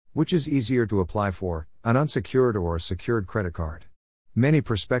Which is easier to apply for, an unsecured or a secured credit card? Many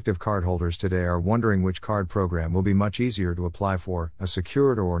prospective cardholders today are wondering which card program will be much easier to apply for, a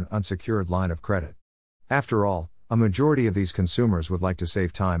secured or an unsecured line of credit. After all, a majority of these consumers would like to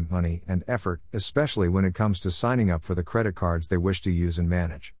save time, money, and effort, especially when it comes to signing up for the credit cards they wish to use and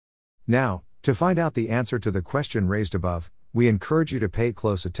manage. Now, to find out the answer to the question raised above, we encourage you to pay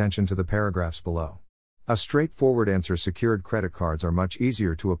close attention to the paragraphs below. A straightforward answer: secured credit cards are much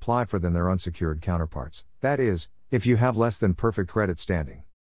easier to apply for than their unsecured counterparts, that is, if you have less than perfect credit standing.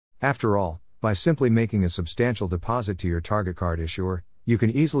 After all, by simply making a substantial deposit to your target card issuer, you can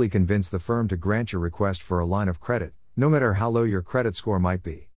easily convince the firm to grant your request for a line of credit, no matter how low your credit score might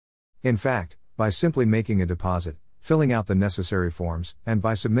be. In fact, by simply making a deposit, filling out the necessary forms, and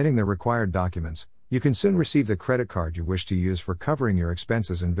by submitting the required documents, you can soon receive the credit card you wish to use for covering your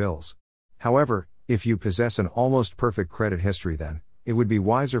expenses and bills. However, if you possess an almost perfect credit history, then it would be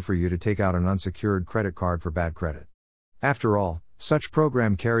wiser for you to take out an unsecured credit card for bad credit. After all, such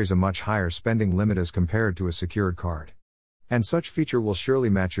program carries a much higher spending limit as compared to a secured card. And such feature will surely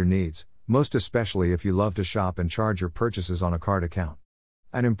match your needs, most especially if you love to shop and charge your purchases on a card account.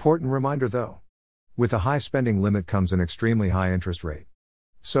 An important reminder though. With a high spending limit comes an extremely high interest rate.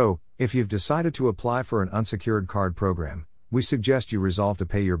 So, if you've decided to apply for an unsecured card program, we suggest you resolve to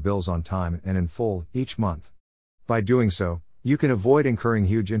pay your bills on time and in full, each month. By doing so, you can avoid incurring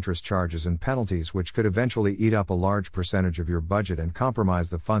huge interest charges and penalties which could eventually eat up a large percentage of your budget and compromise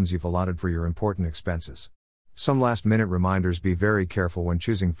the funds you've allotted for your important expenses. Some last-minute reminders: be very careful when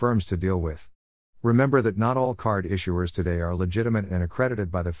choosing firms to deal with. Remember that not all card issuers today are legitimate and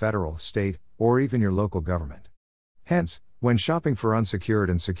accredited by the federal, state, or even your local government. Hence, when shopping for unsecured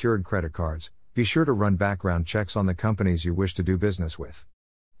and secured credit cards, be sure to run background checks on the companies you wish to do business with.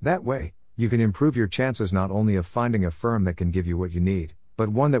 That way, you can improve your chances not only of finding a firm that can give you what you need, but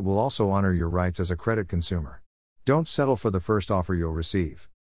one that will also honor your rights as a credit consumer. Don't settle for the first offer you'll receive.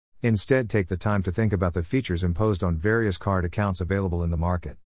 Instead, take the time to think about the features imposed on various card accounts available in the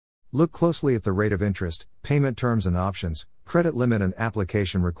market. Look closely at the rate of interest, payment terms and options, credit limit and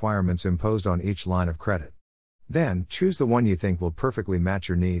application requirements imposed on each line of credit. Then, choose the one you think will perfectly match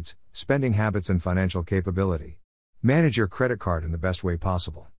your needs, spending habits and financial capability. Manage your credit card in the best way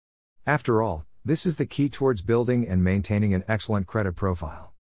possible. After all, this is the key towards building and maintaining an excellent credit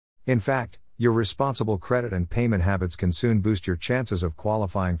profile. In fact, your responsible credit and payment habits can soon boost your chances of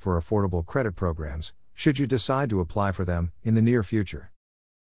qualifying for affordable credit programs, should you decide to apply for them, in the near future.